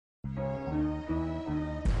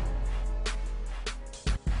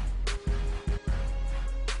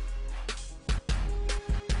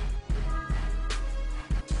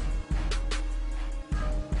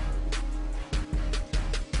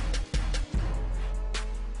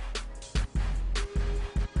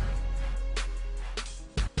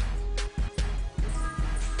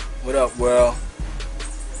What up, world?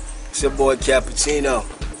 It's your boy Cappuccino,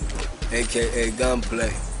 aka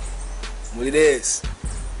Gunplay. What it is?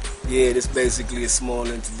 Yeah, this basically a small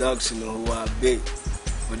introduction of who I be.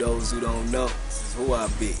 For those who don't know, this is who I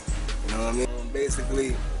be. You know what I mean?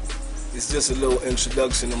 Basically, it's just a little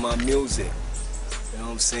introduction to my music. You know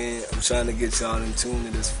what I'm saying? I'm trying to get y'all in tune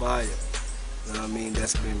to this fire. You know what I mean?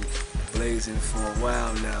 That's been blazing for a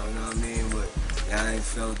while now, you know what I mean? But I ain't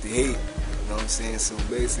felt the heat, you know what I'm saying? So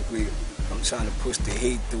basically, I'm trying to push the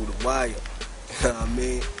heat through the wire, you know what I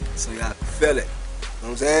mean? So y'all can feel it, you know what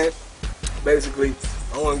I'm saying? Basically,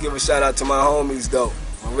 I want to give a shout out to my homies though,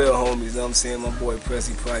 my real homies, you know what I'm saying? My boy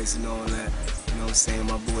Pressy Price and all that, you know what I'm saying?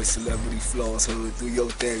 My boy Celebrity Floss, Hood, do your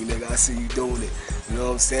thing, nigga, I see you doing it, you know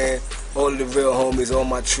what I'm saying? All of the real homies, all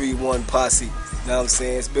my Tree One posse, you know what I'm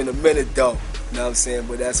saying? It's been a minute though, you know what I'm saying?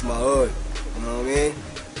 But that's my hood, you know what I mean?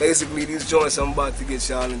 Basically, these joints I'm about to get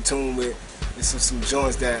y'all in tune with, it's some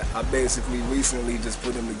joints that I basically recently just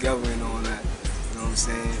put them together and all that, you know what I'm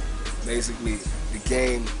saying? Basically, the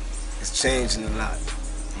game is changing a lot,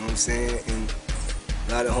 you know what I'm saying? And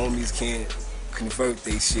a lot of homies can't convert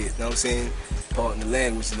they shit, you know what I'm saying? Pardon the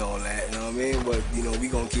language and all that, you know what I mean? But, you know, we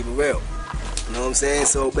gonna keep it real, you know what I'm saying?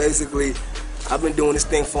 So basically, I've been doing this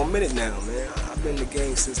thing for a minute now, man. I've been in the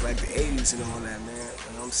game since like the 80s and all that, man.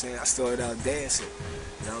 You know what I'm saying? I started out dancing.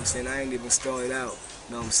 You know what I'm saying? I ain't even started out,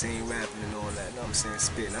 you know what I'm saying, rapping and all that. You know what I'm saying?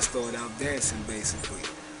 Spitting. I started out dancing, basically.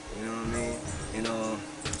 You know what I mean? And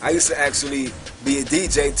I used to actually be a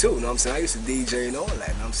DJ too, you know what I'm saying? I used to DJ and all that,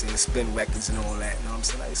 you know what I'm saying? Spin records and all that, you know what I'm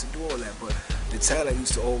saying? I used to do all that, but the talent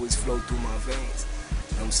used to always flow through my veins.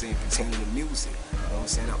 You know what I'm saying, pertaining to music. You know what I'm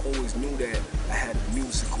saying? I always knew that I had a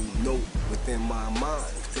musical note within my mind,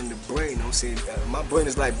 within the brain. You know what I'm saying? My brain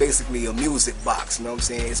is like basically a music box, you know what I'm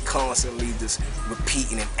saying? It's constantly just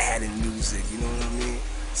repeating and adding music, you know what I mean?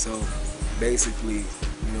 So basically,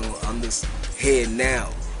 you know, I'm just here now.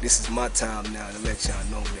 This is my time now to let y'all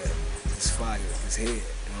know that this fire is here. You know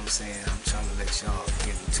what I'm saying? I'm trying to let y'all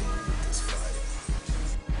get in tune with this fire.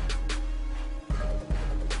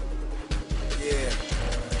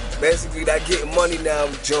 Yeah, basically that getting money now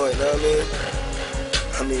joint, you know what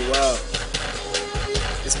I mean? Wow.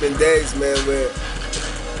 It's been days, man, where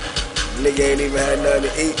nigga ain't even had nothing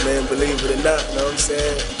to eat, man, believe it or not, you know what I'm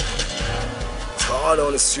saying? It's hard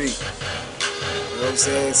on the street, you know what I'm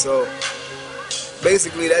saying? So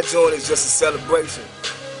basically that joint is just a celebration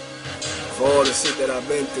for all the shit that I've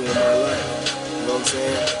been through in my life, you know what I'm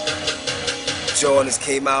saying? Jordans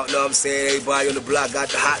came out, you know what I'm saying? Everybody on the block got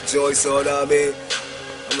the hot joints, so you know what I mean?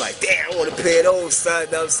 I'm like, damn, I want to pay those, son,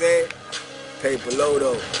 you know what I'm saying? Paper low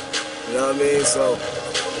though, you know what I mean? So,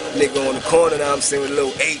 nigga on the corner, you know what I'm saying, with a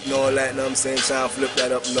little 8 and all that, you know what I'm saying? Trying to flip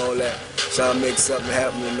that up and all that. Trying to make something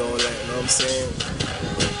happen and all that, you know what I'm saying?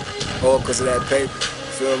 All because of that paper, you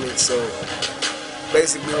feel me? So,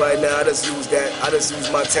 basically right now, I just use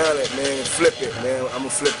my talent, man, and flip it, man. I'ma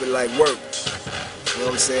flip it like work. You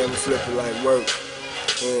know what I'm saying? I'ma flip it like work.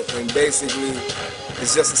 And basically,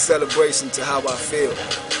 it's just a celebration to how I feel.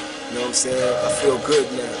 You know what I'm saying? I feel good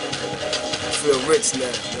now. I feel rich now,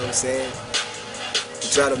 you know what I'm saying?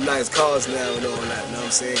 I drive them nice cars now and all that, you know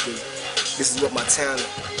what I'm saying? Because this is what my talent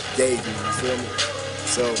gave me, you feel me?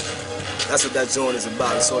 So, that's what that joint is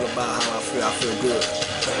about. It's all about how I feel good.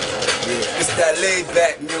 Yeah. It's that laid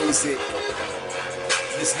back music.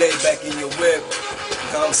 Just lay back in your whip.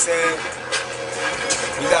 You know what I'm saying?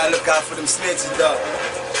 You gotta look out for them snitches though.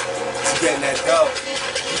 You getting that dough.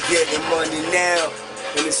 You getting money now,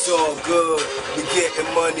 and it's all good. We getting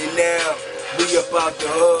money now. We up out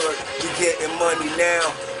the hood. We getting money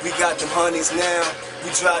now. We got them honeys now.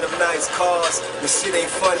 We drive them nice cars. But shit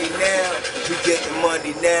ain't funny now. We getting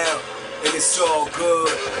money now, and it's all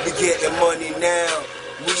good. We getting money now.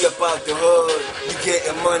 We up out the hood, we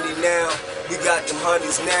getting money now. We got them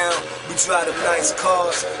honeys now, we drive them nice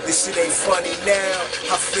cars. This shit ain't funny now.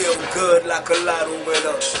 I feel good like a lotto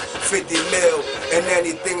winner. 50 mil, and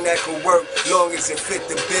anything that could work, long as it fit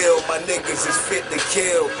the bill. My niggas is fit to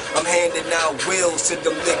kill. I'm handing out wills to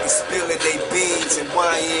them niggas spilling they beans and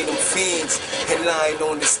buying them fiends. And lying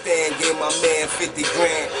on the stand, gave my man 50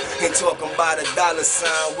 grand. Ain't talking about a dollar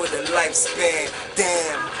sign with a lifespan.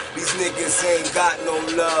 Damn, these niggas ain't got no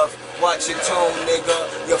love. Watch your tone,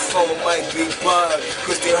 nigga, your phone might be bugged.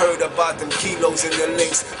 Cause they heard about them kilos and the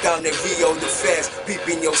links down at Rio the Fast.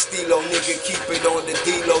 Peeping your stilo, nigga, keep it on the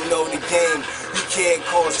D-Lo, know the game. You can't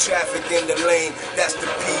cause traffic in the lane, that's the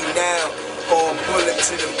P now. or a bullet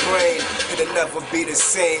to the brain. It'll never be the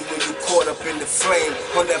same when you caught up in the flame.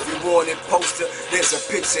 On every wanted poster, there's a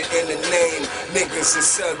picture in the name. Niggas will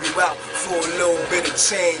sell you out for a little bit of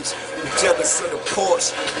change. You jealous of the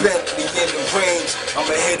Porsche, Bentley in the range.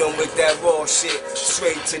 I'ma hit 'em with that raw shit,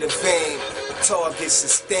 straight to the vein. Target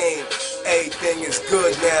sustained, everything is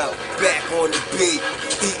good now. Back on the beat,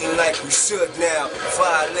 eating like we should now.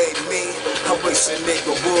 Violate me, I wish a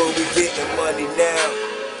nigga would. We getting money now,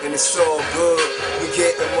 and it's all good. We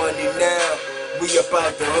getting money now, we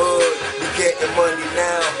about the hood. We getting money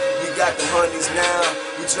now, we got the honeys now.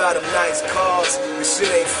 We drive them nice cars, this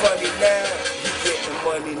shit ain't funny now. We getting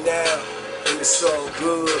money now, and it's all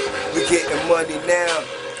good. We getting money now.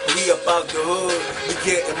 We about the hood, we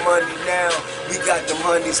getting money now. We got them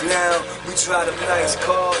honeys now. We drive them nice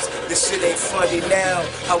cars. This shit ain't funny now.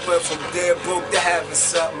 I went from dead broke to having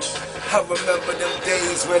something. I remember them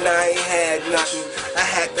days when I ain't had nothing. I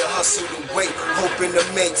had to hustle to wait, hoping to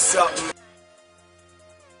make something.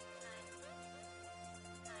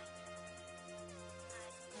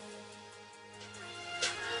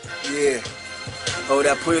 Yeah. Oh,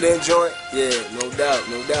 that put it in joint? Yeah, no doubt,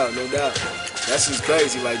 no doubt, no doubt. That's just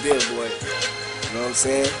crazy right there, boy. You know what I'm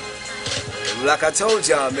saying? Like I told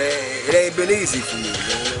y'all, man, it ain't been easy for me, man,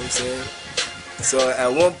 you know what I'm saying? So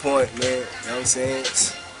at one point, man, you know what I'm saying,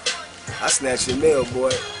 I snatched your meal,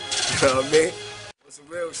 boy. You know what I mean? It's some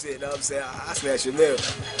real shit, you know what I'm saying? I snatched your meal.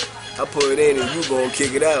 I put it in and you gon'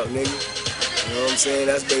 kick it out, nigga. You know what I'm saying?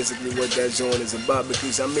 That's basically what that joint is about.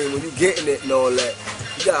 Because, I mean, when you getting it and all that,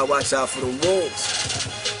 you gotta watch out for them wolves.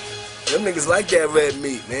 Them niggas like that red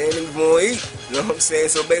meat, man. Niggas wanna eat. You know what I'm saying?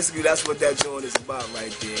 So basically, that's what that joint is about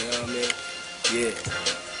right there. You know what I mean? Yeah.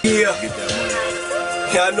 Yeah. Get that money.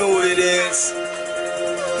 Yeah, I know what it is.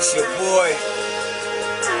 It's your boy,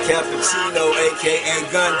 CAPPACHINO, a.k.a.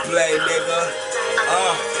 Gunplay, nigga.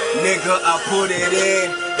 Nigga, I put it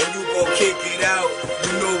in, and you gon' kick it out.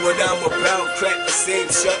 You know what I'm about, crack the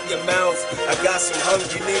safe, shut your mouth. I got some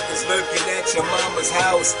hungry niggas lurking at your mama's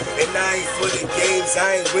house. And I ain't for the games,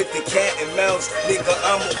 I ain't with the cat and mouse. Nigga,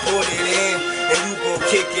 I'ma put it in, and you gon'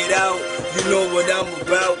 kick it out. You know what I'm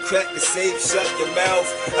about, crack the safe, shut your mouth.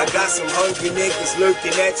 I got some hungry niggas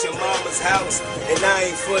lurking at your mama's house. And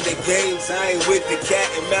I ain't for the games, I ain't with the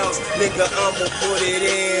cat and mouse. Nigga, I'ma put it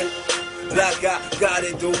in. Like I got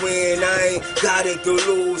it to win, I ain't got it to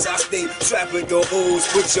lose. I stay trapping the ooze,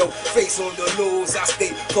 put your face on the news. I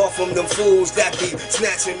stay far from them fools that be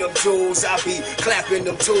snatching them jewels. I be clapping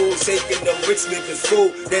them tools, taking them rich niggas fool.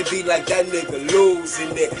 They be like that nigga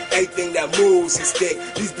losing it. Anything that moves is thick.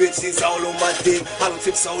 These bitches all on my dick.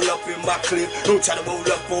 Politics all up in my clip. Don't try to roll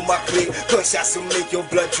up on my clip. Gunshots will make your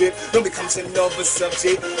blood drip. Don't become another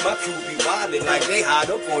subject. My crew be wildin' like they hide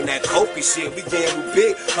up on that coke and shit. We gamble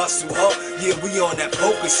big, hustle hard. Yeah, we on that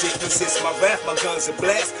poker shit. Resist my wrath, my guns are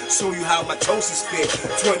blast. Show you how my toast is spit.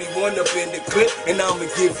 21 up in the clip, and I'ma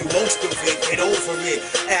give you most of it. Get over it.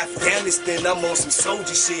 Afghanistan, I'm on some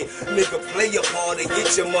soldier shit. Nigga, play your part and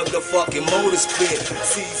get your motherfucking motor split.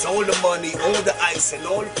 Seize all the money, all the ice, and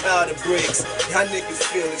all the powder bricks. Y'all niggas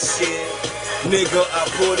feelin' shit. Nigga, I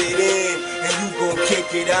put it in, and you gon' kick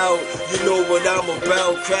it out. You know what I'm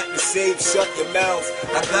about, crack the safe, shut your mouth.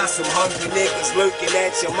 I got some hungry niggas lurking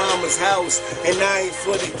at your mama's house. And I ain't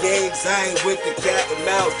for the games, I ain't with the cat and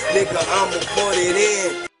mouse. Nigga, I'ma put it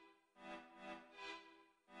in.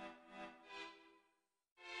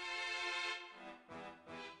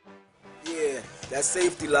 Yeah, that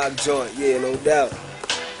safety lock joint, yeah, no doubt.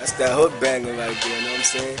 That's that hook banger right there, you know what I'm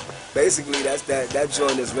saying? Basically, that's that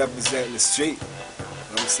joint is representing the street. You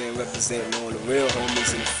know what I'm saying? Representing all the real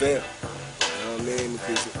homies in the film. You know what I mean?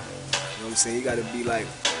 Because, you know what I'm saying, you gotta be like,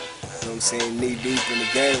 you know what I'm saying, knee deep in the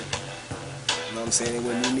game. You know what I'm saying?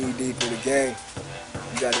 When you knee deep in the game,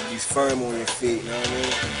 you gotta be firm on your feet, you know what I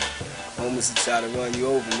mean? Homies will try to run you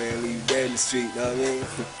over, man, leave you dead in the street, you know what I mean?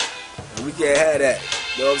 And we can't have that,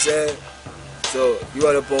 you know what I'm saying? So, you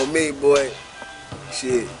run up on me, boy,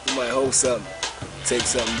 shit, you might hold something, take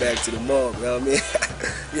something back to the mall, you know what I mean?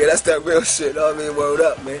 Yeah, that's that real shit, you know what I mean? Word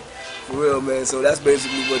up, man. For real, man. So that's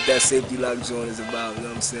basically what that safety lock joint is about, you know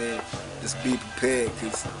what I'm saying? Just be prepared,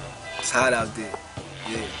 because it's hot out there,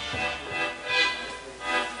 yeah.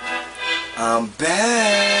 I'm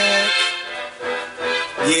back.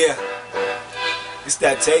 Yeah, it's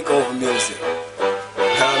that takeover music. You know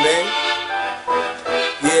what I mean?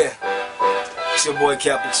 Yeah, it's your boy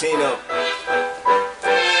CAPPACHINO,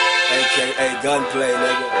 a.k.a. Gunplay,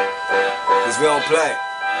 nigga. Cause we don't play.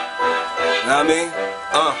 You know what I mean?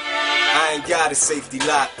 I ain't got a safety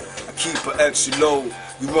lock. I keep an extra load.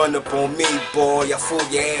 You run up on me, boy, I fool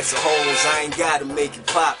your ass of holes. I ain't gotta make it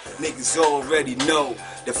pop, niggas already know.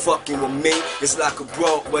 That fucking with me is like a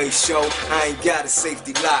Broadway show. I ain't got a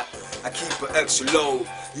safety lock, I keep an extra load.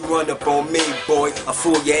 You run up on me, boy, I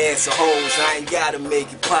fool your ass of hoes. I ain't gotta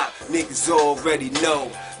make it pop, niggas already know.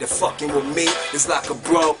 That fucking with me is like a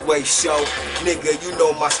Broadway show. Nigga, you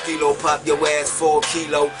know my stilo, pop your ass for a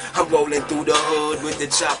kilo. I'm rolling through the hood with the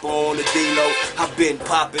chopper on the D-Lo. I've been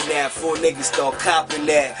popping that, 4 niggas start copping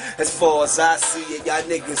that. As far as I see it, y'all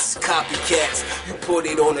niggas is copycats. You put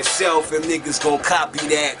it on the shelf and niggas gon' copy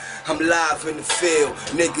that. I'm live in the field,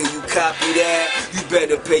 nigga, you copy that? You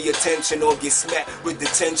better pay attention or get smacked with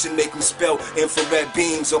detention. Make them spell infrared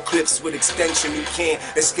beams or clips with extension. You can't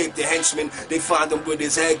escape the henchmen, they find him with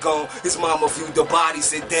his head gone. His mama viewed the body,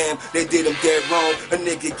 said damn, they did him dead wrong. A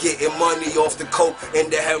nigga getting money off the coke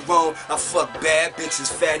and the heroin. I fuck bad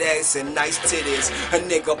bitches, fat ass and nice titties. A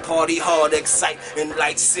nigga party hard, excite in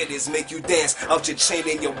light cities. Make you dance out your chain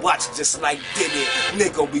and your watch just like did it.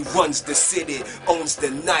 Nigga, we runs the city, owns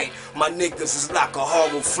the night. My niggas is like a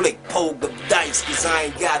horror flick, pull the dice, cause I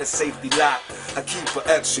ain't got a safety lock, I keep an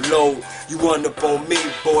extra load. You run up on me,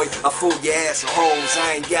 boy, I fool your ass of hoes.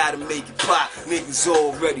 I ain't gotta make it pop, niggas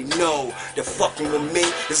already know. That fucking with me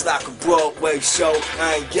is like a Broadway show.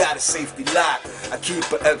 I ain't got a safety lock, I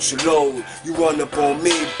keep an extra load. You run up on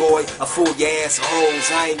me, boy, I fool your ass of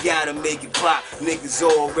hoes. I ain't gotta make it pop, niggas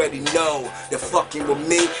already know. That fucking with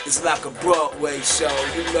me is like a Broadway show,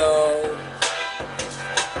 you know.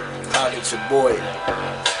 Holla at your boy. You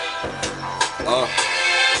know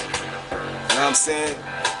what I'm saying?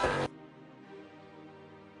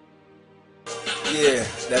 Yeah,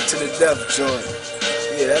 that to the death joint.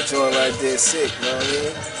 Yeah, that joint right there is sick, you know what I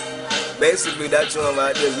mean? Basically, that joint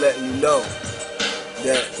right there is letting you know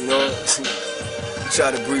that, you know, you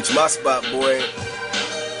try to breach my spot, boy.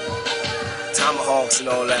 Tomahawks and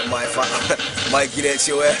all that might get at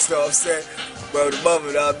your ass, you know what I'm saying? Bro, the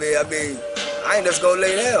moment, I mean, I ain't just gonna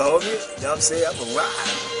lay down, homie. You know what I'm saying? I'ma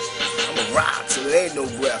ride till there ain't no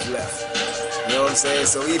breath left. You know what I'm saying?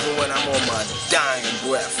 So even when I'm on my dying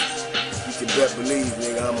breath, you can bet believe,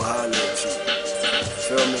 nigga, I'ma holler at you.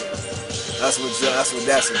 Feel me? That's what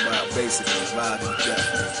that's about, basically, riding to death.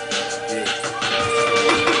 Yeah.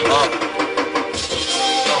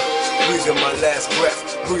 Breathing my last breath,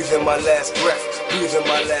 breathing my last breath, breathing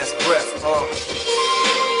my last breath,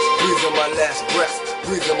 breathing my last breath,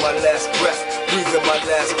 breathing my last breath, breathing my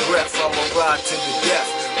last breath, I'ma ride to the death.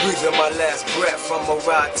 Breathing my last breath, I'ma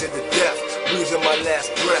ride to the death. Breathing my last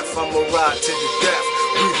breath, I'ma ride to the death.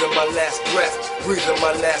 Breathing my last breath, breathing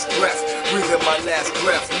my last breath, breathing my last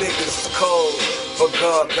breath. Niggas is cold, but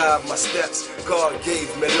God guide my steps. God gave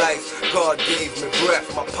me life, God gave me breath.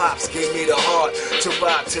 My pops gave me the heart to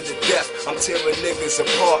ride to the death. I'm tearing niggas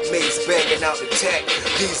apart, mates banging out the tech.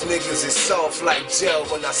 These niggas is soft like gel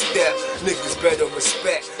when I step. Niggas better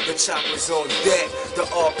respect, the chopper's on deck. The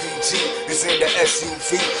RPG is in the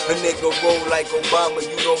SUV. A nigga roll like Obama,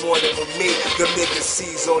 you don't want it with me. The niggas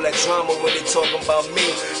sees all that drama when they talking about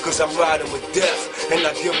me, cause I'm riding with death, and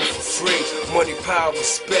I give it for free. Money, power,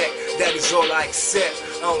 respect, that is all I accept.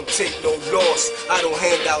 I don't take no loss, I don't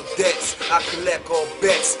hand out debts. I collect all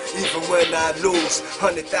bets, even when I lose.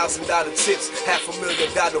 $100,000 tips,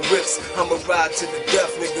 $500,000 rips. I'ma ride to the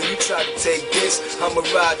death, nigga, you try to take this. I'ma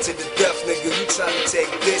ride to the death, nigga, you try to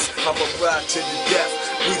take this. I'ma ride to the death,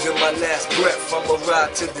 breathing my last breath. I'ma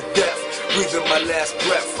ride to the death, breathing my last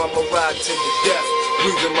breath. I'ma ride to the death,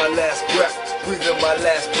 breathing my last breath, breathing my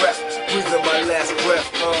last breath, breathing my last breath.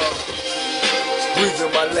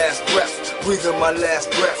 Breathing my last breath, breathing my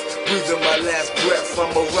last breath, breathing my last breath,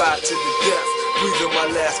 I'ma ride to the death. Breathing my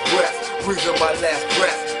last breath, breathing my last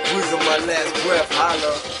breath, breathing my last breath,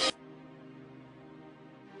 holla.